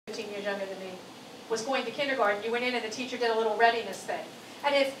years younger than me, was going to kindergarten, you went in and the teacher did a little readiness thing.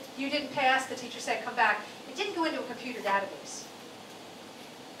 And if you didn't pass, the teacher said, come back. It didn't go into a computer database.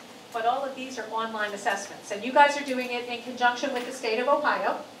 But all of these are online assessments. And you guys are doing it in conjunction with the state of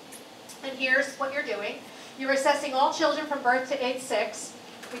Ohio. And here's what you're doing. You're assessing all children from birth to age 6.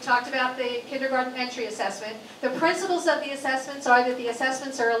 We talked about the kindergarten entry assessment. The principles of the assessments are that the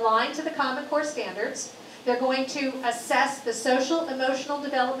assessments are aligned to the Common Core standards. They're going to assess the social, emotional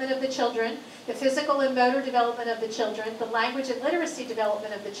development of the children, the physical and motor development of the children, the language and literacy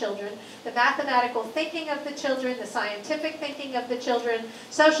development of the children, the mathematical thinking of the children, the scientific thinking of the children,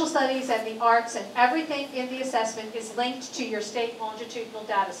 social studies and the arts, and everything in the assessment is linked to your state longitudinal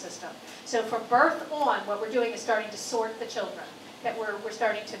data system. So from birth on, what we're doing is starting to sort the children. That we're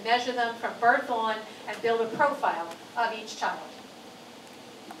starting to measure them from birth on and build a profile of each child.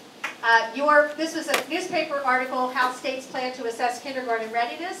 This was a newspaper article, How States Plan to Assess Kindergarten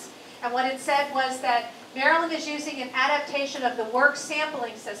Readiness. And what it said was that Maryland is using an adaptation of the work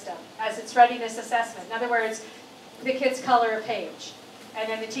sampling system as its readiness assessment. In other words, the kids color a page. And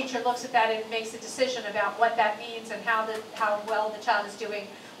then the teacher looks at that and makes a decision about what that means and how well the child is doing,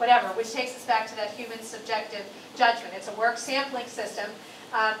 whatever, which takes us back to that human subjective judgment. It's a work sampling system.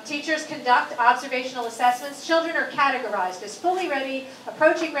 Teachers conduct observational assessments. Children are categorized as fully ready,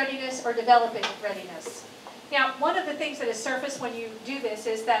 approaching readiness, or developing readiness. Now, one of the things that has surfaced when you do this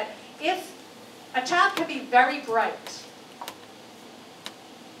is that if a child can be very bright,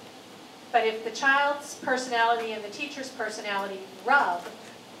 but if the child's personality and the teacher's personality rub,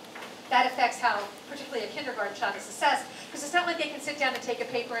 that affects how, particularly a kindergarten child is assessed, because it's not like they can sit down and take a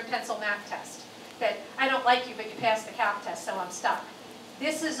paper and pencil math test. That, I don't like you, but you passed the calc test, so I'm stuck.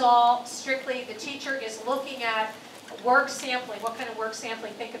 This is all strictly, the teacher is looking at work sampling. What kind of work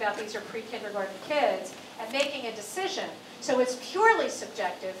sampling? Think about these are pre-kindergarten kids, and making a decision. So it's purely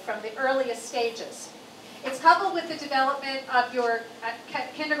subjective from the earliest stages. It's coupled with the development of your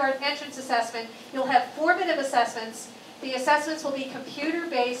kindergarten entrance assessment. You'll have formative assessments. The assessments will be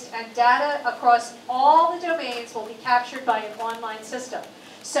computer-based, and data across all the domains will be captured by an online system.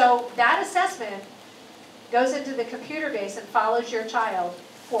 So that assessment goes into the computer base and follows your child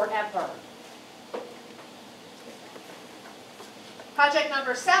forever. Project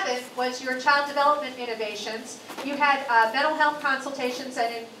number 7 was your child development innovations. You had mental health consultations,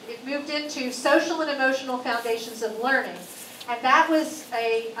 and it moved into social and emotional foundations of learning. And that was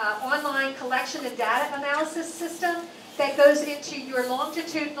an online collection and data analysis system that goes into your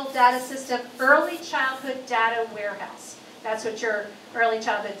longitudinal data system, Early Childhood Data Warehouse. That's what your Early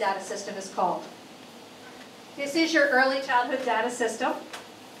Childhood Data System is called. This is your Early Childhood Data System.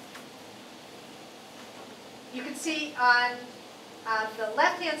 You can see on the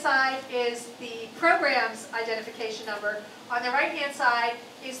left-hand side is the program's identification number. On the right-hand side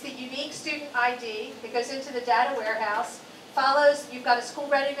is the unique student ID that goes into the data warehouse. Follows, you've got a school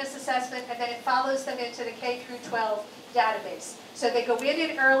readiness assessment, and then it follows them into the K through 12 database. So they go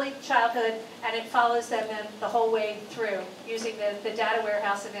in early childhood, and it follows them then the whole way through, using the data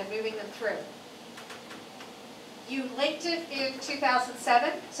warehouse and then moving them through. You linked it in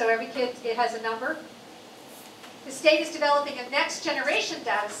 2007, so every kid, it has a number. The state is developing a next generation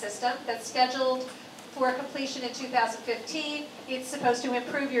data system that's scheduled for completion in 2015. It's supposed to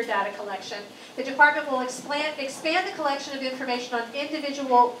improve your data collection. The department will expand the collection of information on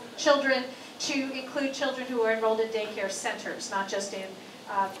individual children to include children who are enrolled in daycare centers, not just in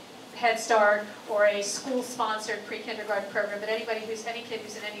Head Start or a school-sponsored pre-kindergarten program, but any kid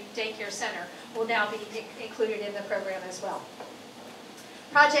who's in any daycare center will now be included in the program as well.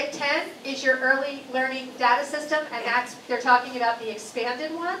 Project 10 is your early learning data system, and they're talking about the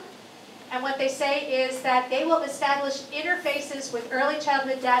expanded one. And what they say is that they will establish interfaces with early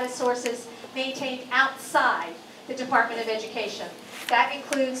childhood data sources maintained outside the Department of Education. That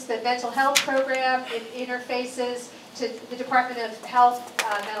includes the mental health program, it interfaces to the Department of Health,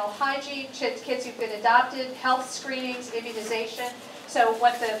 mental hygiene, kids who've been adopted, health screenings, immunization. So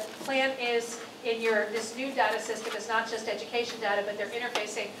what the plan is in this new data system is not just education data, but they're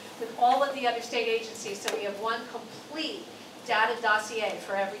interfacing with all of the other state agencies. So we have one complete data dossier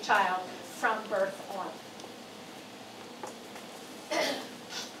for every child from birth on.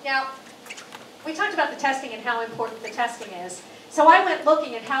 Now, we talked about the testing and how important the testing is. So I went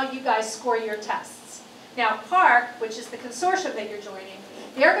looking at how you guys score your tests. Now, PARC, which is the consortium that you're joining,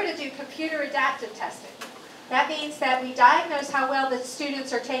 they're going to do computer adaptive testing. That means that we diagnose how well the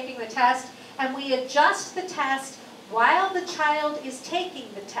students are taking the test, and we adjust the test while the child is taking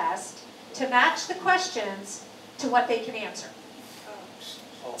the test to match the questions to what they can answer.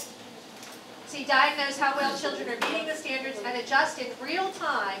 So you diagnose how well children are meeting the standards and adjust in real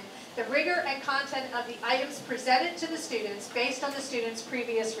time the rigor and content of the items presented to the students based on the students'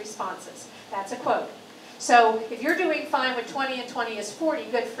 previous responses. That's a quote. So if you're doing fine with 20 and 20 is 40,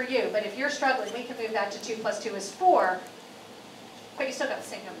 good for you. But if you're struggling, we can move that to 2 plus 2 is 4. But you still got the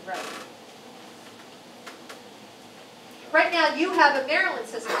same number, right? Right now, you have a Maryland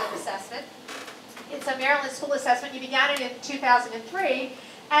system of assessment. It's a Maryland school assessment. You began it in 2003.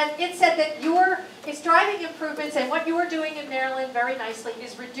 And it said that it's driving improvements, and what you are doing in Maryland very nicely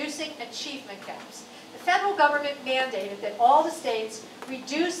is reducing achievement gaps. The federal government mandated that all the states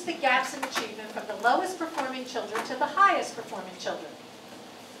reduce the gaps in achievement from the lowest performing children to the highest performing children.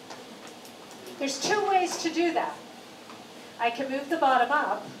 There's 2 ways to do that. I can move the bottom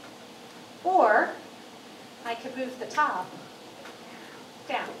up, or I can move the top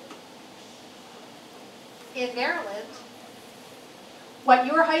down. In Maryland, what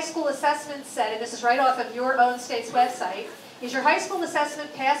your high school assessment said, and this is right off of your own state's website, is your high school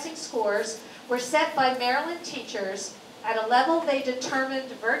assessment passing scores were set by Maryland teachers at a level they determined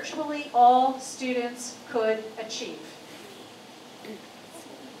virtually all students could achieve.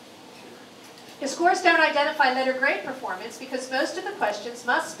 The scores don't identify letter grade performance because most of the questions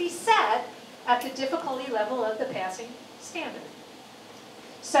must be set at the difficulty level of the passing standard.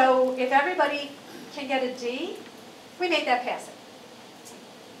 So if everybody can get a D, we made that passing.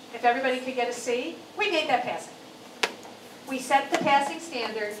 If everybody could get a C, we made that passing. We set the passing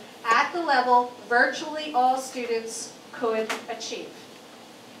standard at the level virtually all students could achieve.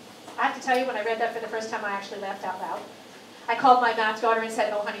 I have to tell you, when I read that for the first time, I actually laughed out loud. I called my math daughter and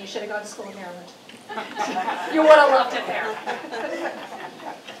said, "Oh, honey, you should have gone to school in Maryland. You would have loved it there."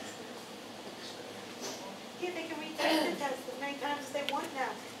 Yeah, they can retake the test as many times as they want now.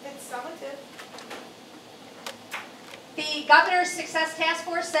 It's summative. The Governor's Success Task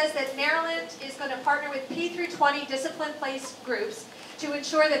Force says that Maryland is going to partner with P through 20 discipline place groups to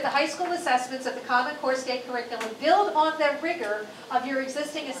ensure that the high school assessments of the Common Core State Curriculum build on the rigor of your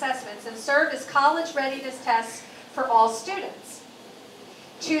existing assessments and serve as college readiness tests for all students.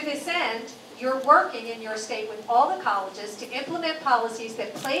 To this end, you're working in your state with all the colleges to implement policies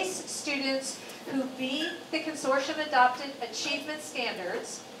that place students who meet the consortium-adopted achievement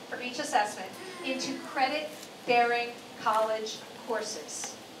standards for each assessment into credit-bearing college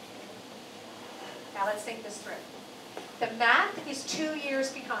courses. Now let's think this through. The math is 2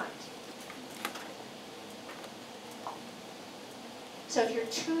 years behind. So if you're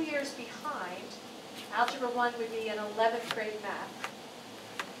 2 years behind, Algebra 1 would be an 11th grade math.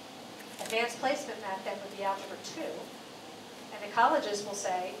 Advanced placement math then would be Algebra 2. And the colleges will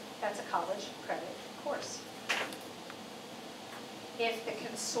say that's a college credit course. If the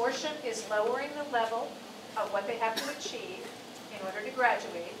consortium is lowering the level of what they have to achieve in order to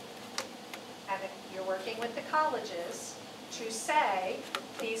graduate, and if you're working with the colleges to say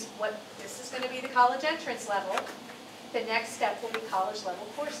this is going to be the college entrance level, the next step will be college level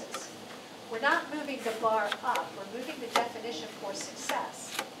courses. We're not moving the bar up, we're moving the definition for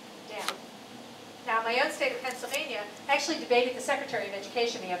success down. Now, in my own state of Pennsylvania, I actually debated the Secretary of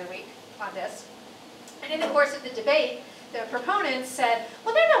Education the other week on this. And in the course of the debate, the proponents said,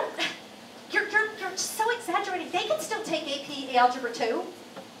 well, no, you're so exaggerating. They can still take AP Algebra 2.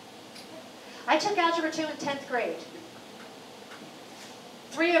 I took Algebra 2 in 10th grade.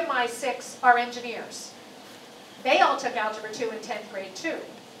 3 of my 6 are engineers. They all took Algebra 2 in 10th grade too,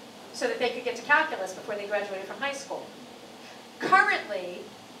 so that they could get to calculus before they graduated from high school. Currently,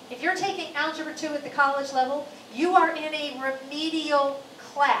 if you're taking Algebra 2 at the college level, you are in a remedial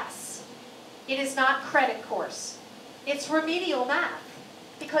class. It is not credit course. It's remedial math,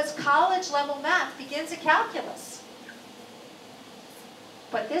 because college level math begins at calculus.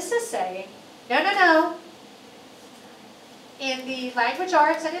 But this is saying, no. In the language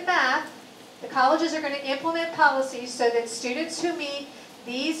arts and in math, the colleges are going to implement policies so that students who meet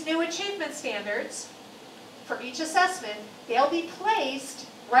these new achievement standards for each assessment, they'll be placed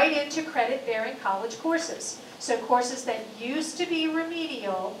right into credit-bearing college courses. So courses that used to be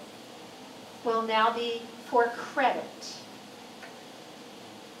remedial will now be for credit.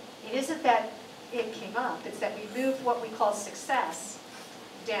 It isn't that it came up, it's that we moved what we call success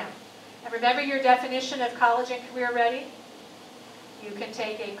down. And remember your definition of college and career ready? You can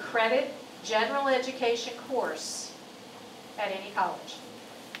take a credit general education course at any college.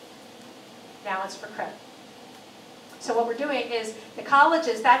 Now it's for credit. So what we're doing is the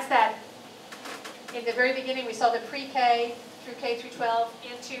colleges, that's that, in the very beginning we saw the pre-K through K through 12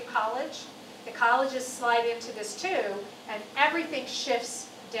 into college. The colleges slide into this too, and everything shifts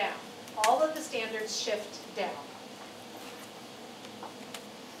down. All of the standards shift down.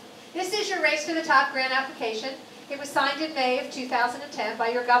 This is your Race to the Top grant application. It was signed in May of 2010 by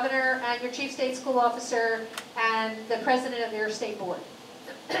your governor and your chief state school officer and the president of your state board.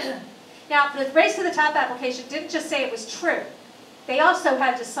 Now, the Race to the Top application didn't just say it was true. They also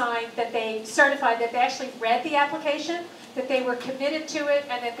had to sign that they certified that they actually read the application, that they were committed to it,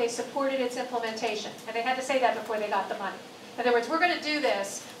 and that they supported its implementation. And they had to say that before they got the money. In other words, we're going to do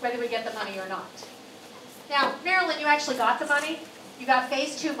this whether we get the money or not. Now, Maryland, you actually got the money. You got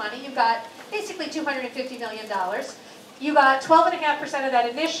phase 2 money. You got basically $250 million. You got 12.5% of that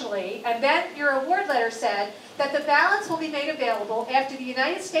initially, and then your award letter said that the balance will be made available after the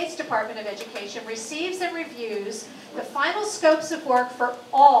United States Department of Education receives and reviews the final scopes of work for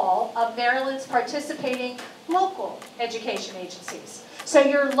all of Maryland's participating local education agencies. So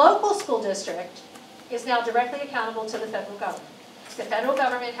your local school district is now directly accountable to the federal government. The federal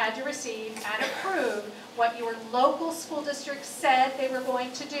government had to receive and approve what your local school district said they were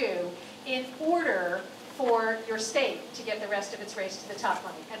going to do in order for your state to get the rest of its Race to the Top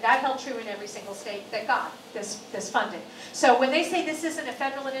money. And that held true in every single state that got this funding. So when they say this isn't a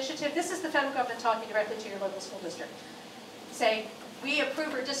federal initiative, this is the federal government talking directly to your local school district, saying we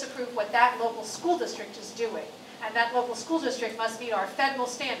approve or disapprove what that local school district is doing. And that local school district must meet our federal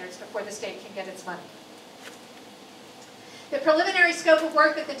standards before the state can get its money. The preliminary scope of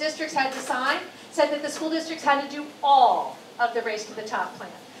work that the districts had to sign said that the school districts had to do all of the Race to the Top plan.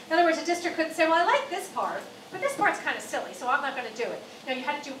 In other words, a district couldn't say, well, I like this part, but this part's kind of silly, so I'm not going to do it. No, you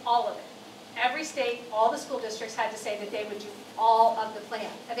had to do all of it. Every state, all the school districts had to say that they would do all of the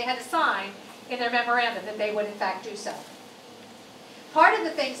plan. And they had to sign in their memorandum that they would, in fact, do so. Part of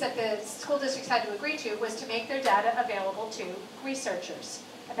the things that the school districts had to agree to was to make their data available to researchers.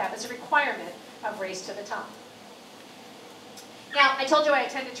 And that was a requirement of Race to the Top. Now, I told you I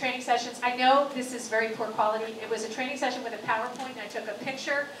attended training sessions. I know this is very poor quality. It was a training session with a PowerPoint, and I took a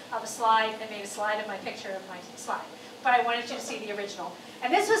picture of a slide and made a slide of my picture of my slide. But I wanted you to see the original.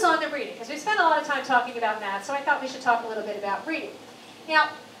 And this was on the reading, because we spent a lot of time talking about math, so I thought we should talk a little bit about reading.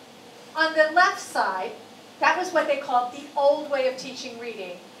 Now, on the left side, that was what they called the old way of teaching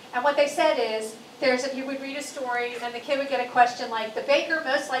reading. And what they said is, you would read a story, and the kid would get a question like, the baker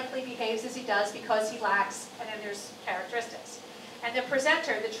most likely behaves as he does because he lacks, and then there's characteristics. And the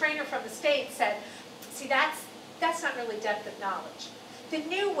presenter, the trainer from the state said, see, that's not really depth of knowledge. The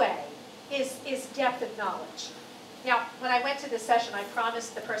new way is depth of knowledge. Now, when I went to this session, I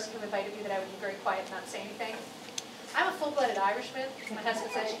promised the person who invited me that I would be very quiet and not say anything. I'm a full-blooded Irishman. My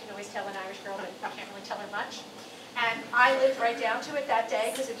husband says you can always tell an Irish girl, but you can't really tell her much. And I lived right down to it that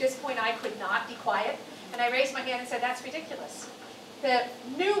day, because at this point I could not be quiet. And I raised my hand and said, that's ridiculous. The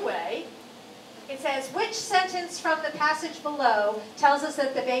new way, it says, which sentence from the passage below tells us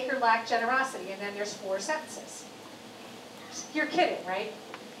that the baker lacked generosity? And then there's 4 sentences. You're kidding, right?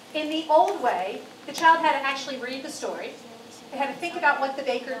 In the old way, the child had to actually read the story. They had to think about what the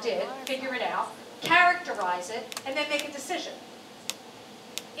baker did, figure it out, characterize it, and then make a decision.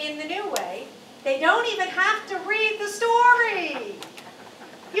 In the new way, they don't even have to read the story.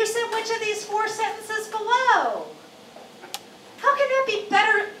 You said, which of these 4 sentences below? How can that be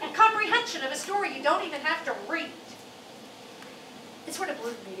better comprehension of a story you don't even have to read? It sort of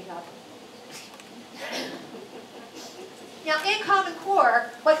blew the meeting up. Now, in Common Core,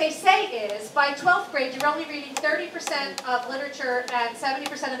 what they say is, by 12th grade, you're only reading 30% of literature and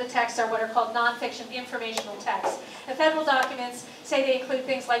 70% of the texts are what are called nonfiction informational texts. And federal documents say they include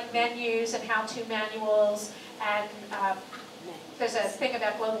things like menus and how-to manuals, and there's a thing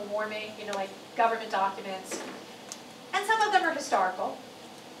about global warming, like government documents. And some of them are historical.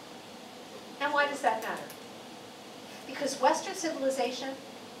 And why does that matter? Because Western civilization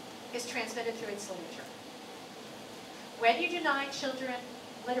is transmitted through its literature. When you deny children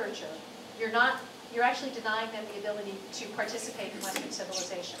literature, you're actually denying them the ability to participate in Western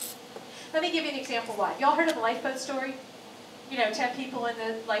civilization. Let me give you an example why. Y'all heard of the lifeboat story? 10 people in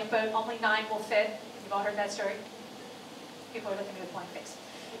the lifeboat, only 9 will fit. You've all heard that story? People are looking at me with blank face.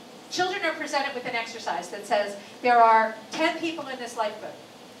 Children are presented with an exercise that says there are 10 people in this lifeboat,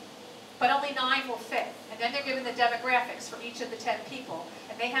 but only 9 will fit. And then they're given the demographics for each of the 10 people,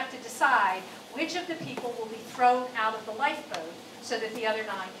 and they have to decide which of the people will be thrown out of the lifeboat so that the other 9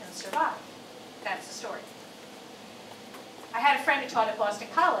 can survive. That's the story. I had a friend who taught at Boston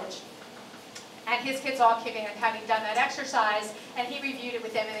College, and his kids all came in having done that exercise, and he reviewed it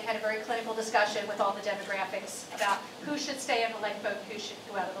with them, and they had a very clinical discussion with all the demographics about who should stay in the lifeboat and who should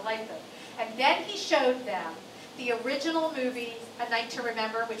go out of the lifeboat. And then he showed them the original movie, A Night to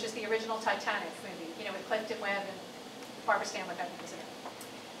Remember, which is the original Titanic movie, with Clifton Webb and Barbara Stanwyck, I think was in it,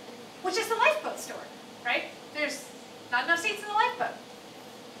 which is the lifeboat story, right? There's not enough seats in the lifeboat.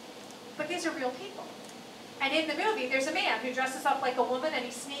 But these are real people. And in the movie, there's a man who dresses up like a woman and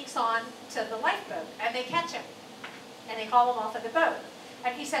he sneaks on to the lifeboat and they catch him. And they haul him off of the boat.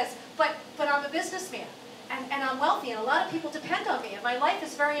 And he says, but I'm a businessman and I'm wealthy and a lot of people depend on me and my life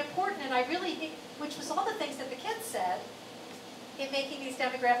is very important and I really think, which was all the things that the kids said in making these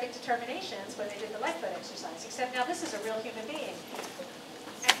demographic determinations when they did the lifeboat exercise. Except now this is a real human being.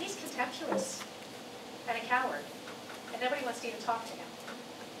 And he's contemptuous and a coward. And nobody wants to even talk to him.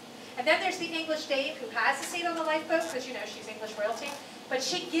 And then there's the English dame who has a seat on the lifeboat because, you know, she's English royalty. But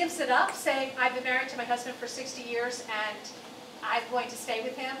she gives it up saying, I've been married to my husband for 60 years and I'm going to stay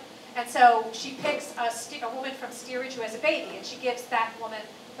with him. And so she picks a woman from steerage who has a baby and she gives that woman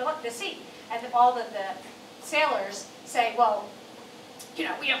the seat. And all of the sailors say, well, you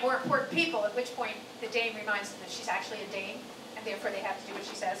know, we have more important people, at which point the dame reminds them that she's actually a dame. And therefore they have to do what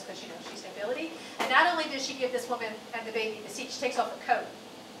she says because, you know, she's nobility. And not only does she give this woman and the baby the seat, she takes off her coat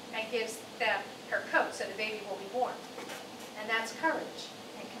and gives them her coat so the baby will be warm. And that's courage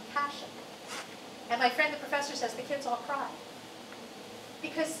and compassion. And my friend the professor says the kids all cry.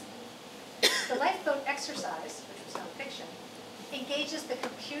 Because the lifeboat exercise, which was non-fiction, engages the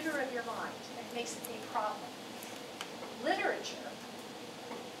computer of your mind and makes it a problem. Literature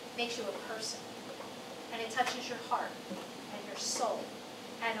makes you a person. And it touches your heart and your soul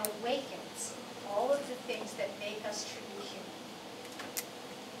and awakens all of the things that make us truly human.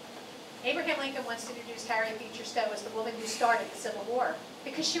 Abraham Lincoln once introduced Harriet Beecher Stowe as the woman who started the Civil War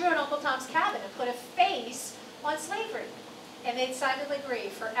because she wrote Uncle Tom's Cabin and put a face on slavery. And they decidedly agree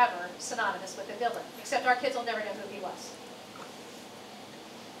forever synonymous with the villain. Except our kids will never know who he was.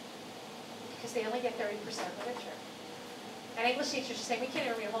 Because they only get 30% literature. And English teachers are saying, we can't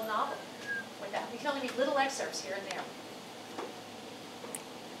even read a whole novel with that. We can only read little excerpts here and there.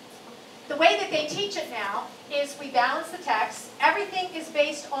 The way that they teach it now is we balance the text. Everything is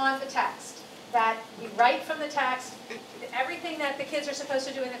based on the text. That we write from the text. Everything that the kids are supposed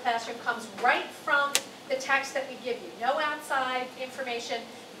to do in the classroom comes right from the text that we give you. No outside information.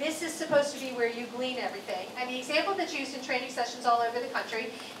 This is supposed to be where you glean everything. And the example that's used in training sessions all over the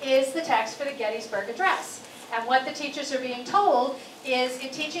country is the text for the Gettysburg Address. And what the teachers are being told is in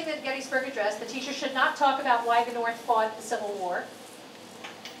teaching the Gettysburg Address, the teacher should not talk about why the North fought the Civil War.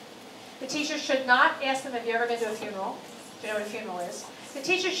 The teacher should not ask them, have you ever been to a funeral? Do you know what a funeral is? The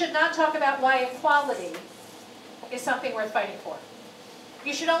teacher should not talk about why equality is something worth fighting for.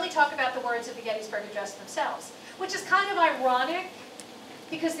 You should only talk about the words of the Gettysburg Address themselves, which is kind of ironic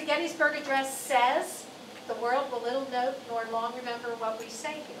because the Gettysburg Address says, the world will little note nor long remember what we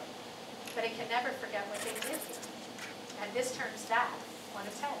say here, but it can never forget what they did here. And this turns that on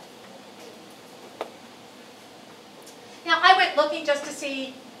its head. Now, I went looking just to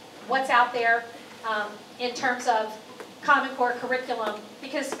see what's out there in terms of Common Core curriculum,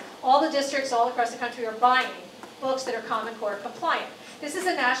 because all the districts all across the country are buying books that are Common Core compliant. This is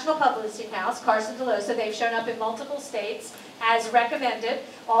a national publishing house, Carson DeLosa. They've shown up in multiple states as recommended.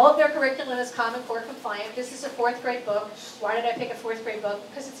 All of their curriculum is Common Core compliant. This is a 4th grade book. Why did I pick a 4th grade book?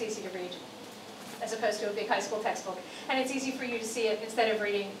 Because it's easy to read, as opposed to a big high school textbook. And it's easy for you to see it instead of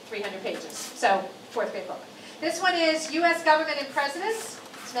reading 300 pages. So, 4th grade book. This one is U.S. Government and Presidents.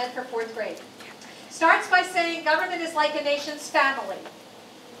 It's meant for 4th grade. Starts by saying government is like a nation's family.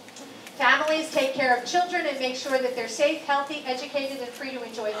 Families take care of children and make sure that they're safe, healthy, educated, and free to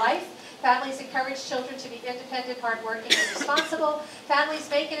enjoy life. Families encourage children to be independent, hardworking, and responsible. Families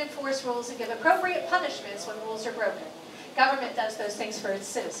make and enforce rules and give appropriate punishments when rules are broken. Government does those things for its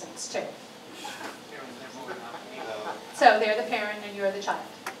citizens, too. So they're the parent and you're the child.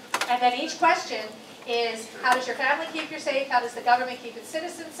 And then each question is, how does your family keep you safe? How does the government keep its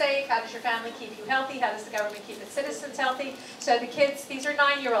citizens safe? How does your family keep you healthy? How does the government keep its citizens healthy? So the kids, these are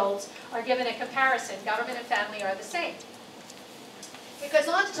 9-year-olds, are given a comparison. Government and family are the same. It goes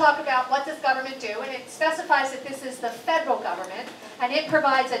on to talk about what does government do, and it specifies that this is the federal government, and it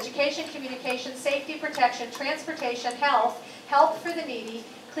provides education, communication, safety, protection, transportation, health, help for the needy,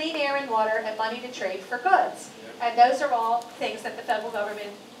 clean air and water, and money to trade for goods. And those are all things that the federal government,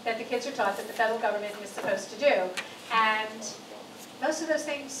 that the kids are taught that the federal government is supposed to do. And most of those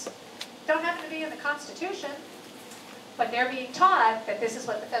things don't happen to be in the Constitution, but they're being taught that this is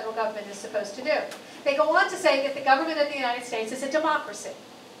what the federal government is supposed to do. They go on to say that the government of the United States is a democracy.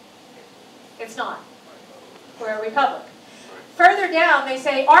 It's not. We're a republic. Further down, they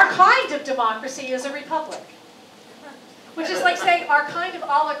say our kind of democracy is a republic, which is like saying our kind of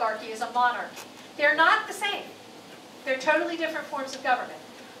oligarchy is a monarchy. They're not the same. They're totally different forms of government,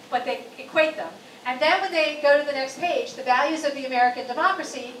 but they equate them. And then when they go to the next page, the values of the American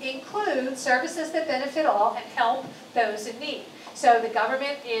democracy include services that benefit all and help those in need. So the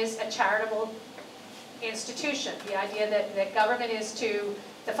government is a charitable institution. The idea that government is to,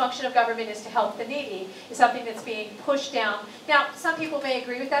 the function of government is to help the needy, is something that's being pushed down. Now, some people may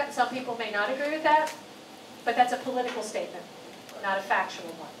agree with that, and some people may not agree with that, but that's a political statement, not a factual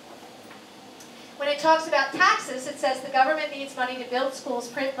one. When it talks about taxes, it says the government needs money to build schools,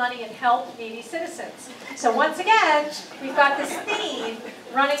 print money, and help needy citizens. So once again, we've got this theme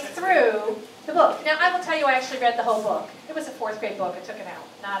running through the book. Now, I will tell you, I actually read the whole book. It was a 4th grade book. I took it out.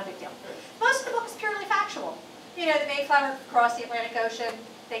 Not a big deal. Most of the book is purely factual. You know, the Mayflower crossed the Atlantic Ocean.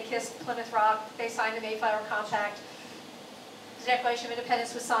 They kissed Plymouth Rock. They signed the Mayflower Compact. The Declaration of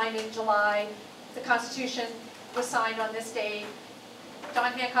Independence was signed in July. The Constitution was signed on this date.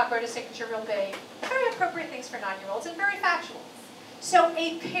 John Hancock wrote a signature real big. Very appropriate things for 9-year-olds and very factual. So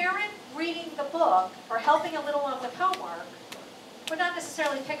a parent reading the book or helping a little one with homework would not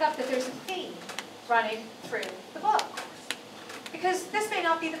necessarily pick up that there's a theme running through the book. Because this may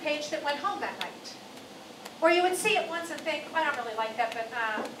not be the page that went home that night. Or you would see it once and think, I don't really like that,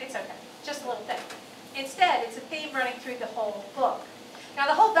 but it's okay. Just a little thing. Instead, it's a theme running through the whole book. Now,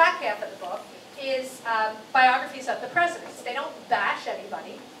 the whole back half of the book is biographies of the presidents. They don't bash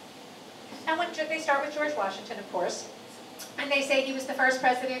anybody. And when they start with George Washington, of course, and they say he was the first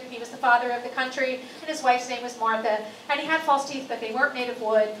president, he was the father of the country, and his wife's name was Martha, and he had false teeth, but they weren't made of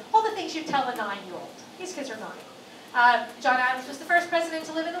wood. All the things you tell a 9-year-old. These kids are 9. John Adams was the first president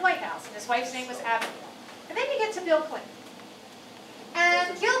to live in the White House, and his wife's name was Abigail. And then you get to Bill Clinton.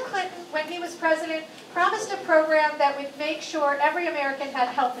 And Bill Clinton, when he was president, promised a program that would make sure every American had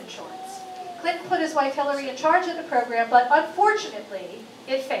health insurance. Clinton put his wife Hillary in charge of the program, but unfortunately,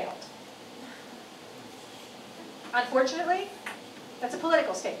 it failed. Unfortunately, that's a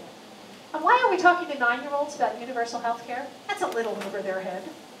political statement. And why are we talking to 9-year-olds about universal health care? That's a little over their head.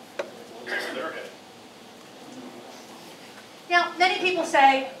 Now, many people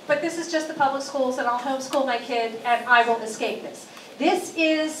say, but this is just the public schools and I'll homeschool my kid and I will escape this. This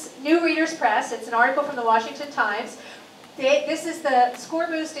is New Reader's Press. It's an article from the Washington Times. This is the Score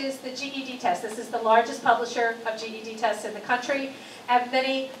Boost is the GED test. This is the largest publisher of GED tests in the country, and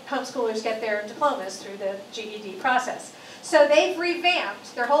many homeschoolers get their diplomas through the GED process. So they've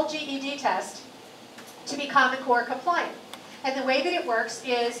revamped their whole GED test to be Common Core compliant. And the way that it works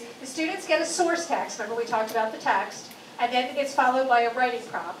is the students get a source text, remember we talked about the text, and then it's followed by a writing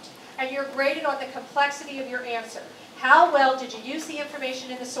prompt, and you're graded on the complexity of your answer. How well did you use the information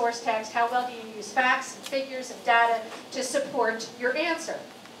in the source text? How well do you use facts and figures and data to support your answer?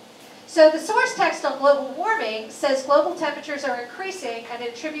 So the source text on global warming says global temperatures are increasing and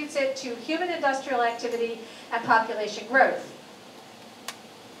it attributes it to human industrial activity and population growth.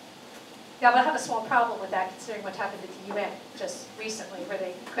 Now, I have a small problem with that considering what happened at the UN just recently where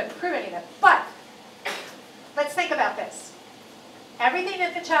they couldn't prove any of it. But let's think about this. Everything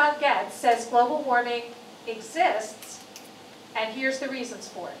that the child gets says global warming exists, and here's the reasons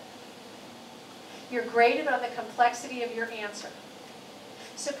for it. You're graded on the complexity of your answer.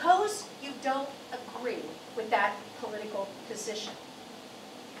 Suppose you don't agree with that political position.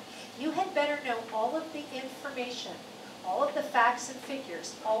 You had better know all of the information, all of the facts and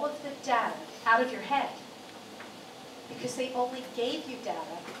figures, all of the data out of your head, because they only gave you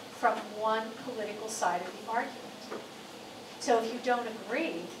data from one political side of the argument. So if you don't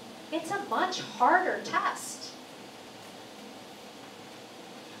agree, it's a much harder test.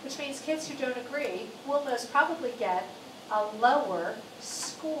 Which means kids who don't agree will most probably get a lower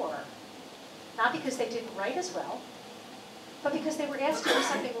score. Not because they didn't write as well, but because they were asked to do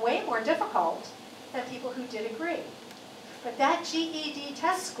something way more difficult than people who did agree. But that GED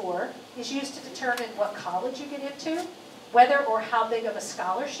test score is used to determine what college you get into, whether or how big of a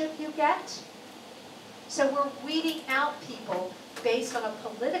scholarship you get. So we're weeding out people based on a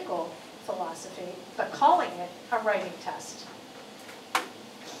political philosophy, but calling it a writing test.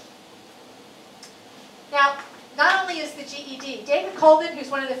 Now, not only is the GED, David Colvin,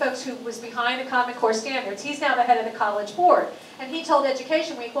 who's one of the folks who was behind the Common Core standards, he's now the head of the College Board. And he told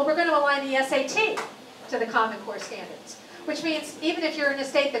Education Week, well, we're going to align the SAT to the Common Core standards. Which means even if you're in a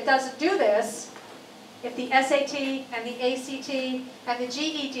state that doesn't do this, if the SAT and the ACT and the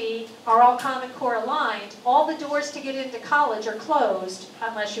GED are all Common Core aligned, all the doors to get into college are closed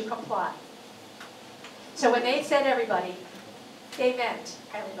unless you comply. So when they said everybody, they meant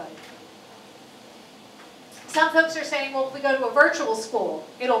everybody. Some folks are saying, well, if we go to a virtual school,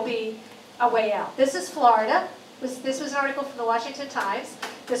 it'll be a way out. This is Florida. This was an article from the Washington Times.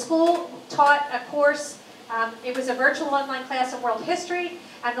 The school taught a course. It was a virtual online class of world history,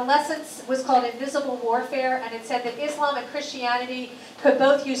 and the lesson was called Invisible Warfare, and it said that Islam and Christianity could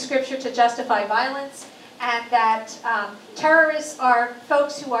both use scripture to justify violence, and that terrorists are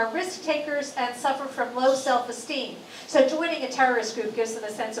folks who are risk takers and suffer from low self-esteem. So joining a terrorist group gives them a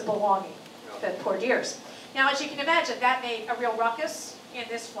sense of belonging, the poor dears. Now, as you can imagine, that made a real ruckus in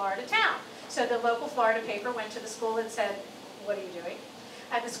this Florida town. So the local Florida paper went to the school and said, what are you doing?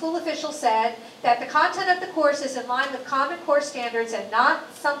 And the school official said that the content of the course is in line with Common Core standards and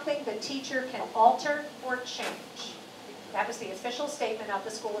not something the teacher can alter or change. That was the official statement of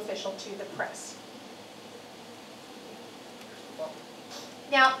the school official to the press.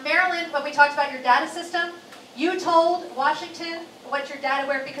 Now, Marilyn, when we talked about your data system, you told Washington what your data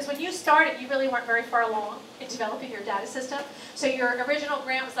were, because when you started, you really weren't very far along in developing your data system. So your original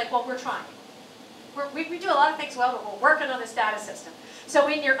grant was like, well, we're trying. We do a lot of things well, but we're working on this data system. So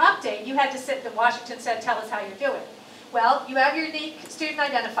in your update, you had to sit, and Washington said, tell us how you're doing. Well, you have your unique student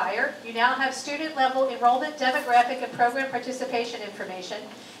identifier. You now have student level enrollment, demographic, and program participation information.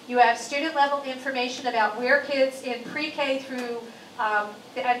 You have student level information about where kids in pre-K through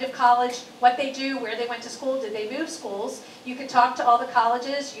the end of college, what they do, where they went to school, did they move schools. You can talk to all the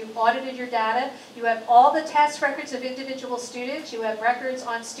colleges. You've audited your data. You have all the test records of individual students. You have records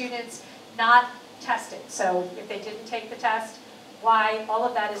on students not tested. So if they didn't take the test, why, all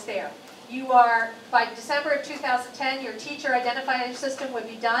of that is there. You are, by December of 2010, your teacher identifier system would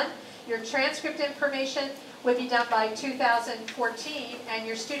be done. Your transcript information would be done by 2014, and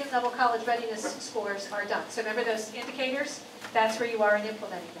your student level college readiness scores are done. So remember those indicators? That's where you are in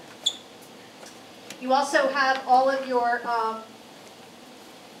implementing them. You also have all of your,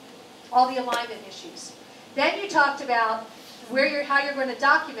 all the alignment issues. Then you talked about how you're going to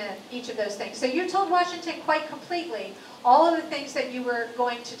document each of those things. So you told Washington quite completely all of the things that you were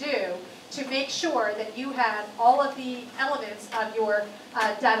going to do to make sure that you have all of the elements of your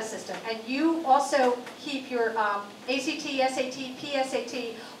data system. And you also keep your ACT, SAT,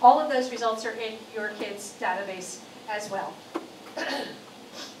 PSAT, all of those results are in your kids' database as well.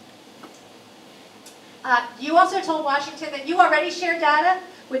 You also told Washington that you already share data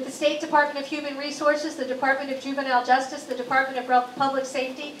with the State Department of Human Resources, the Department of Juvenile Justice, the Department of Public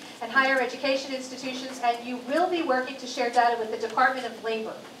Safety, and higher education institutions, and you will be working to share data with the Department of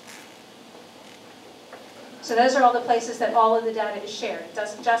Labor. So those are all the places that all of the data is shared. It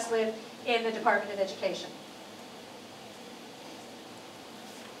doesn't just live in the Department of Education.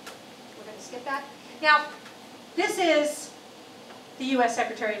 We're going to skip that. Now, this is the U.S.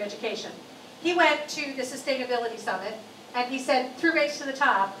 Secretary of Education. He went to the Sustainability Summit, and he said, through Race to the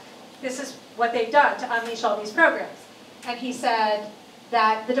Top, this is what they've done to unleash all these programs. And he said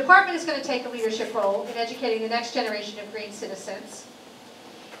that the department is going to take a leadership role in educating the next generation of green citizens.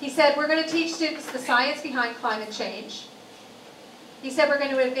 He said, we're going to teach students the science behind climate change. He said, we're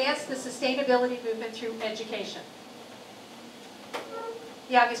going to advance the sustainability movement through education.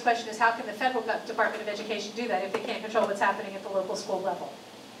 The obvious question is, how can the federal Department of Education do that if they can't control what's happening at the local school level?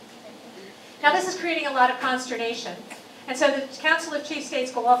 Now, this is creating a lot of consternation. And so the Council of Chief State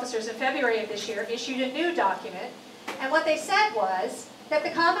School Officers in February of this year issued a new document. And what they said was that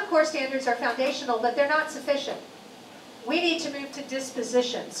the Common Core standards are foundational, but they're not sufficient. We need to move to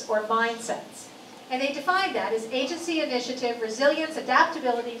dispositions or mindsets. And they defined that as agency, initiative, resilience,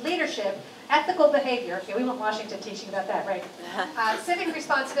 adaptability, leadership, ethical behavior. Okay, we want Washington teaching about that, right? Civic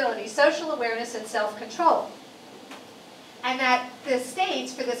responsibility, social awareness, and self-control. And that the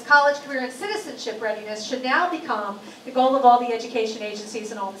states, for this college, career, and citizenship readiness, should now become the goal of all the education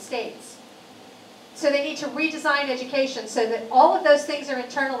agencies in all the states. So they need to redesign education so that all of those things are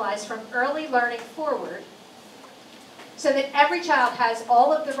internalized from early learning forward, so that every child has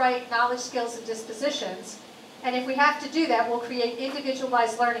all of the right knowledge, skills, and dispositions. And if we have to do that, we'll create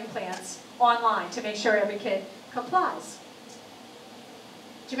individualized learning plans online to make sure every kid complies.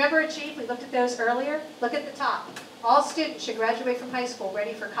 Do you remember Achieve? We looked at those earlier. Look at the top. All students should graduate from high school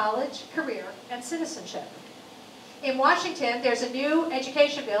ready for college, career, and citizenship. In Washington, there's a new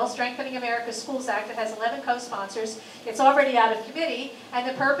education bill, Strengthening America's Schools Act, that has 11 co-sponsors. It's already out of committee, and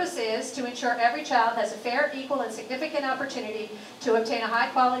the purpose is to ensure every child has a fair, equal, and significant opportunity to obtain a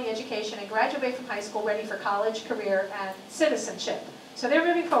high-quality education and graduate from high school ready for college, career, and citizenship. So they're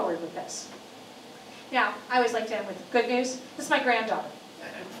moving forward with this. Now, I always like to end with good news. This is my granddaughter,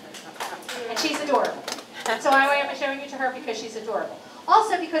 and she's adorable. So I am showing you to her because she's adorable.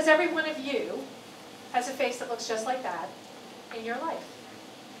 Also because every one of you has a face that looks just like that in your life.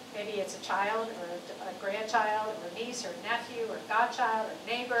 Maybe it's a child or a grandchild or a niece or a nephew or a godchild or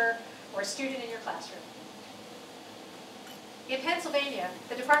a neighbor or a student in your classroom. In Pennsylvania,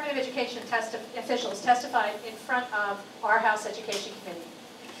 the Department of Education officials testified in front of our House Education Committee.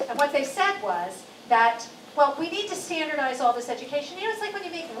 And what they said was that, well, we need to standardize all this education. You know, it's like when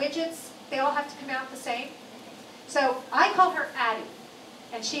you make widgets they all have to come out the same. So I call her Addie,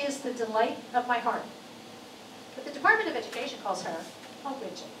 and she is the delight of my heart. But the Department of Education calls her a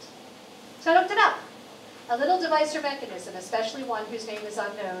widget. So I looked it up. A little device or mechanism, especially one whose name is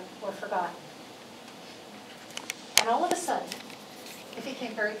unknown or forgotten. And all of a sudden, it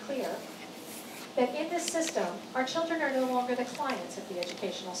became very clear that in this system, our children are no longer the clients of the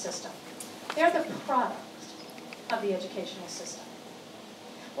educational system. They're the product of the educational system.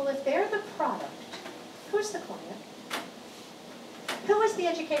 Well, if they're the product, who's the client? Who is the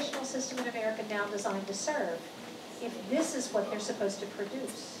educational system in America now designed to serve if this is what they're supposed to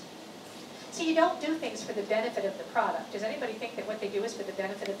produce? See, you don't do things for the benefit of the product. Does anybody think that what they do is for the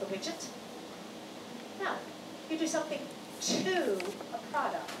benefit of the widget? No. You do something to a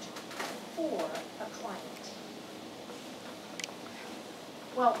product for a client.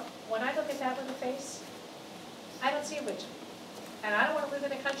 Well, when I look at that little face, I don't see a widget. And I don't want to live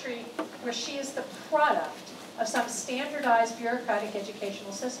in a country where she is the product of some standardized bureaucratic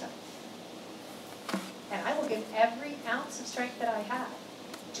educational system. And I will give every ounce of strength that I have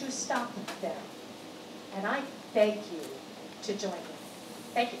to stop them. And I beg you to join me.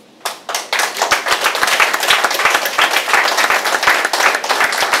 Thank you.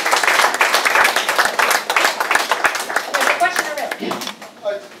 There's a question already.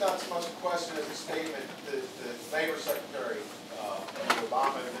 Not so much a question as a statement. The Labor Secretary in the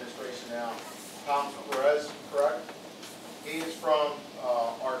Obama administration now, Thomas Perez, correct? He is from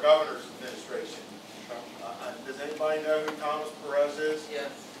our governor's administration. Does anybody know who Thomas Perez is?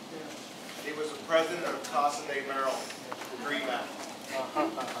 Yes. He was the president of Casa de Maryland, the Green Mountain.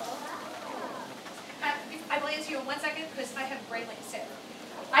 I will answer you in 1 second because I have great things to say.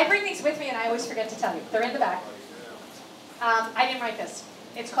 I bring these with me and I always forget to tell you. They're in the back. I didn't write this.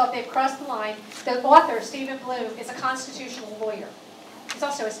 It's called They've Crossed the Line. The author, Stephen Bloom, is a constitutional lawyer. He's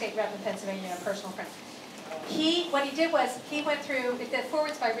also a state rep in Pennsylvania and a personal friend. What he did was, he went through, the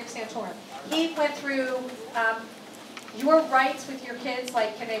foreword's by Rick Santorum, he went through your rights with your kids,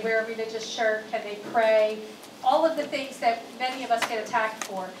 like can they wear a religious shirt, can they pray, all of the things that many of us get attacked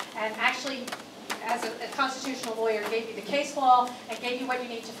for, and actually, as a constitutional lawyer, gave you the case law and gave you what you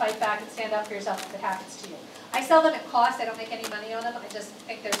need to fight back and stand up for yourself if it happens to you. I sell them at cost. I don't make any money on them. I just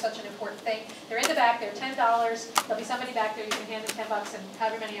think they're such an important thing. They're in the back. They're $10. There'll be somebody back there. You can hand them $10, and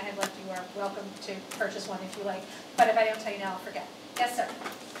however many I have left, you are welcome to purchase one if you like. But if I don't tell you now, I'll forget. Yes, sir.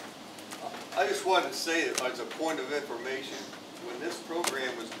 I just wanted to say that as a point of information, when this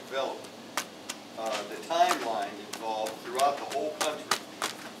program was developed, the timeline involved throughout the whole country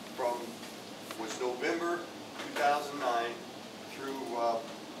was November 2009 through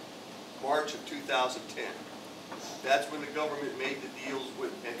March of 2010. That's when the government made the deals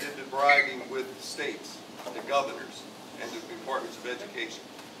with and did the bribing with the states, the governors, and the departments of education.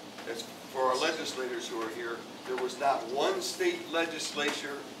 As for our legislators who are here, there was not one state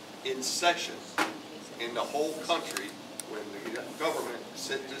legislature in session in the whole country when the government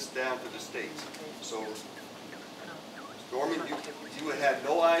sent this down to the states. So, Norman, you had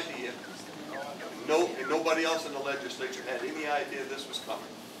no idea, and nobody else in the legislature had any idea this was coming.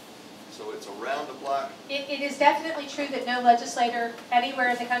 So it's around the block. It is definitely true that no legislator anywhere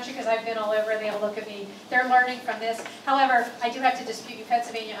in the country, because I've been all over and they all look at me, they're learning from this. However, I do have to dispute you.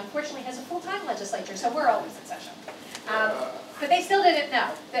 Pennsylvania, unfortunately, has a full-time legislature, so we're always in session. But they still didn't know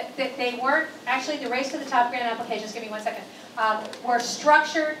that they weren't, actually the race to the top grant applications, give me 1 second, were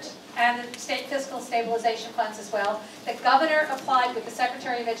structured, and the state fiscal stabilization funds as well. The governor applied with the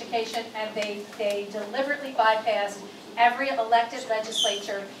Secretary of Education, and they deliberately bypassed every elected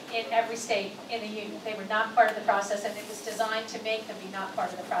legislature in every state in the union. They were not part of the process, and it was designed to make them be not part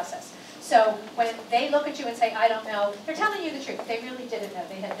of the process. So when they look at you and say, I don't know, they're telling you the truth. They really didn't know.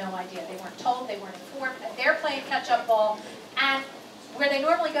 They had no idea. They weren't told. They weren't informed. They're playing catch-up ball. And where they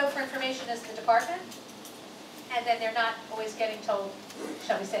normally go for information is the department, and then they're not always getting told,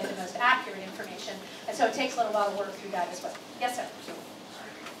 shall we say, the most accurate information. And so it takes a little while to work through that as well. Yes, sir?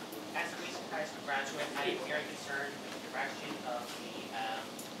 As a recent high school graduate, I am very concerned with the direction of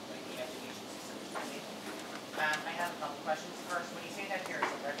the education system. I have a couple questions. First, when you say that there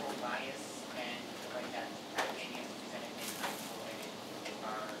is a liberal bias and like that academia is presented in high school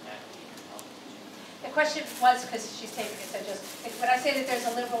and that The question was, because she's taking it, so just, when I say that there's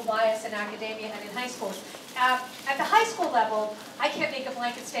a liberal bias in academia and in high schools, at the high school level, I can't make a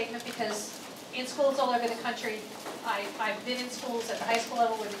blanket statement because in schools all over the country, I've been in schools at the high school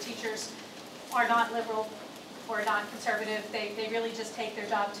level where the teachers are not liberal or not conservative. They really just take their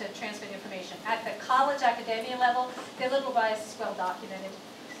job to transmit information. At the college academia level, the liberal bias is well documented.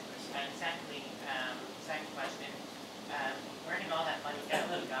 And secondly, second question, where did all that money go?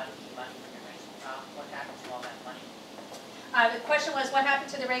 You got the money from the race to the top. What happened to all that money? The question was, what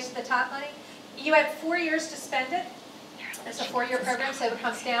happened to the Race to the Top money? You had 4 years to spend it. It's a 4-year program, so it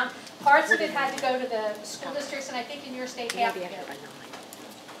comes down. Parts of it had to go to the school districts, and I think in your state, half of it.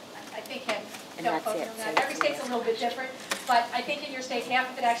 I think don't quote me on that. Every state's a little bit different, but I think in your state,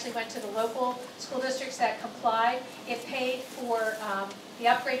 half of it actually went to the local school districts that complied. It paid for the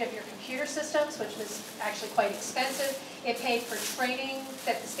upgrade of your computer systems, which was actually quite expensive. It paid for training,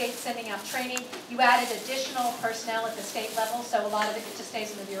 that the state's sending out training. You added additional personnel at the state level, so a lot of it just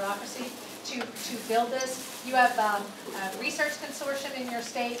stays in the bureaucracy to build this. You have a research consortium in your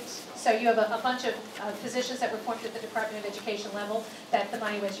state, so you have a bunch of positions that were formed at the Department of Education level that the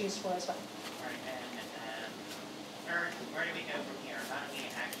money was used for as well. Right, and third, where do we go from here? How do we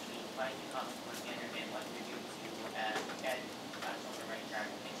actually fight the common core standard, and what do we do to get children ready for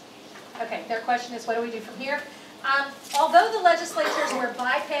education? Okay, their question is, what do we do from here? Although the legislatures were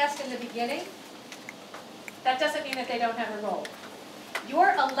bypassed in the beginning, that doesn't mean that they don't have a role.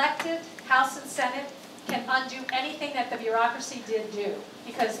 Your elected House and Senate can undo anything that the bureaucracy did do,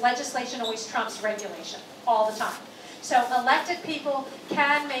 because legislation always trumps regulation all the time. So elected people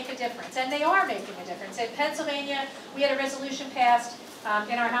can make a difference, and they are making a difference. In Pennsylvania, we had a resolution passed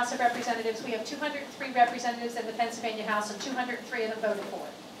in our House of Representatives. We have 203 representatives in the Pennsylvania House, and 203 of them voted for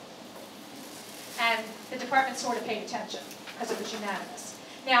it. And the department sort of paid attention because it was unanimous.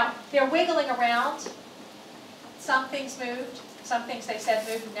 Now, they're wiggling around. Some things moved. Some things they said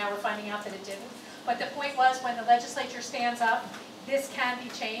moved, and now we're finding out that it didn't. But the point was, when the legislature stands up, this can be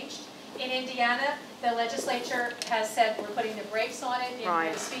changed. In Indiana, the legislature has said we're putting the brakes on it.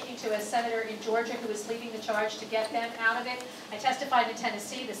 I was speaking to a senator in Georgia who was leading the charge to get them out of it. I testified in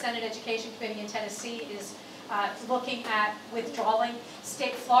Tennessee. The Senate Education Committee in Tennessee is looking at withdrawing.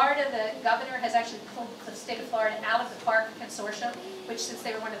 State Florida, the governor has actually pulled the state of Florida out of the Park Consortium, which, since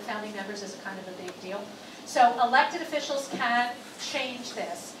they were one of the founding members, is a kind of a big deal. So elected officials can change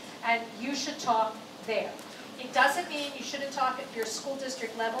this, and you should talk there. It doesn't mean you shouldn't talk at your school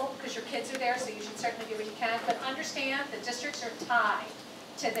district level, because your kids are there, so you should certainly do what you can, but understand the districts are tied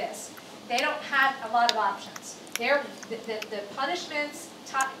to this. They don't have a lot of options. The punishments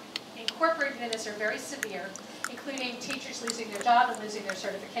incorporated in this are very severe, including teachers losing their job and losing their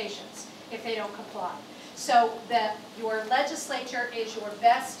certifications if they don't comply. So your legislature is your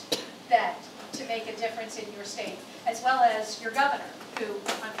best bet to make a difference in your state, as well as your governor, who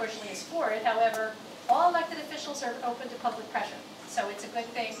unfortunately is for it. However, all elected officials are open to public pressure. So it's a good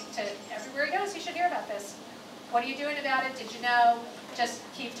thing to, everywhere he goes, he should hear about this. What are you doing about it? Did you know? Just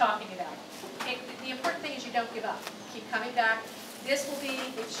keep talking about it. The important thing is you don't give up. Keep coming back. This will be,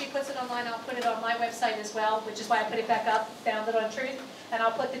 if she puts it online, I'll put it on my website as well, which is why I put it back up, found it on Truth. And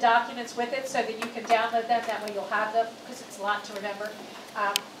I'll put the documents with it so that you can download them. That way you'll have them, because it's a lot to remember.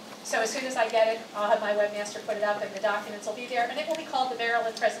 So as soon as I get it, I'll have my webmaster put it up, and the documents will be there. And it will be called the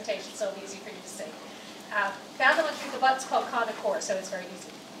Maryland presentation, so it'll be easy for you to see. Found it on Truth. The button's called Common Core, so it's very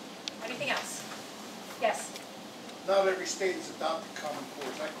easy. Anything else? Yes? Not every state has adopted Common Core,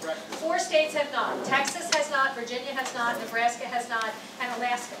 is that correct? 4 states have not. Texas has not, Virginia has not, Nebraska has not, and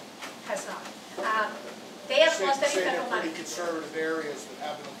Alaska has not. They haven't lost any federal money. They're pretty conservative areas that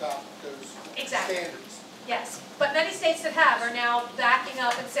haven't adopted those standards. Yes, but many states that have are now backing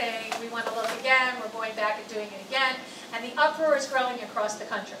up and saying, we want to look again, we're going back and doing it again, and the uproar is growing across the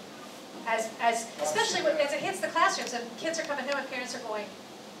country. Especially as it hits the classrooms, and kids are coming home and parents are going,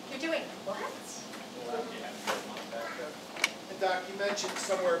 you're doing what? And Doc, you mentioned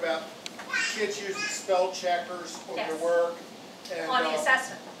somewhere about kids using spell checkers on their work. And, on the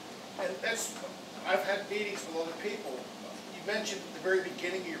assessment. And that's, I've had meetings with other people. You mentioned at the very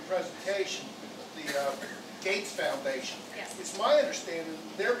beginning of your presentation, the Gates Foundation. Yes. It's my understanding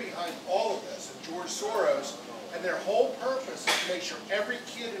they're behind all of this, and George Soros, and their whole purpose is to make sure every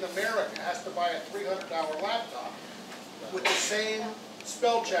kid in America has to buy a $300 laptop with the same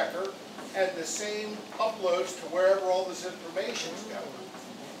spell checker and the same uploads to wherever all this information is going.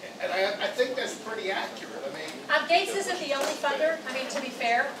 And I think that's pretty accurate. I mean, Gates isn't the only funder. I mean, to be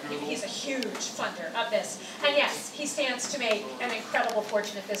fair, he's a huge funder of this. And yes, he stands to make an incredible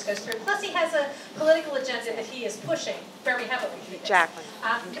fortune if this goes through. Plus, he has a political agenda that he is pushing very heavily. Jacqueline.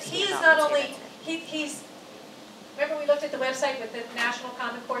 He is not only, he's, remember we looked at the website with the National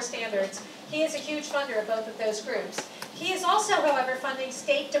Common Core Standards. He is a huge funder of both of those groups. He is also, however, funding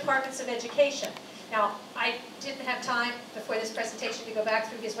state departments of education. Now, I didn't have time before this presentation to go back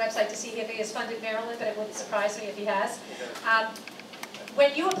through his website to see if he has funded Maryland, but it wouldn't surprise me if he has.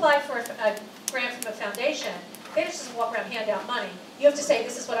 When you apply for a grant from a foundation, they just walk around and hand out money. You have to say,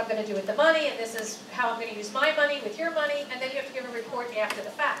 this is what I'm going to do with the money, and this is how I'm going to use my money with your money, and then you have to give a report after the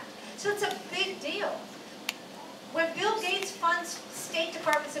fact. So it's a big deal. When Bill Gates funds state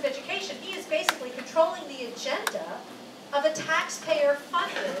departments of education, he is basically controlling the agenda of a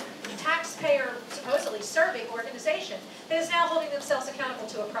taxpayer-funded, taxpayer supposedly serving organization that is now holding themselves accountable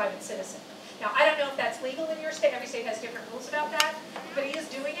to a private citizen. Now, I don't know if that's legal in your state. Every state has different rules about that, but he is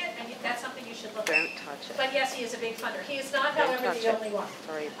doing it, and that's something you should look at. Don't touch it. But yes, he is a big funder. He is not, Don't however, touch the it. only one.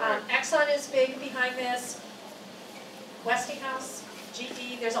 Sorry, Exxon is big behind this, Westinghouse,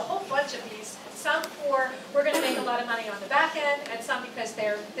 GE, there's a whole bunch of these. Some for, we're going to make a lot of money on the back end, and some because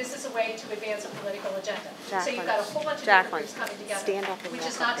this is a way to advance a political agenda. So you've got a whole bunch of different groups coming together. Stand up and Which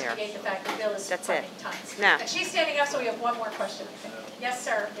is walk not up to there. negate the fact that Bill is That's funding it. tons. No. And she's standing up, so we have one more question, I think. Yes,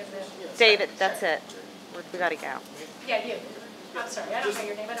 sir. David, that's it. We gotta go. Yeah, you. I'm sorry, I don't know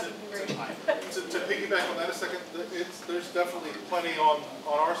your name, I don't mean to be rude. To piggyback on that a second, there's definitely plenty on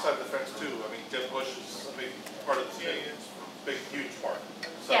our side of the fence too. I mean, Jeb Bush is a big part of the team, big, huge part.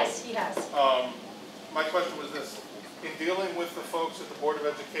 So, Yes, he has. my question was this, in dealing with the folks at the Board of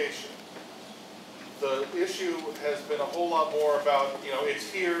Education, the issue has been a whole lot more about, you know,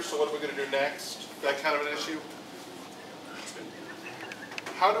 it's here, so what are we going to do next? That kind of an issue.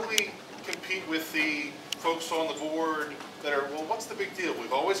 How do we compete with the folks on the board that are, well, what's the big deal?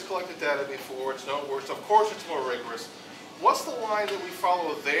 We've always collected data before, it's no worse, of course it's more rigorous. What's the line that we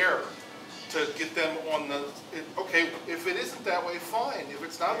follow there to get them on the, okay, if it isn't that way, fine. If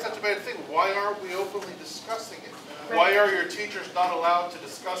it's not such a bad thing, why aren't we openly discussing it? Why are your teachers not allowed to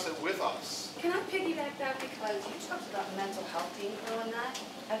discuss it with us? Can I piggyback that, because you talked about mental health being on that.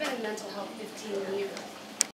 I've been in mental health 15 years.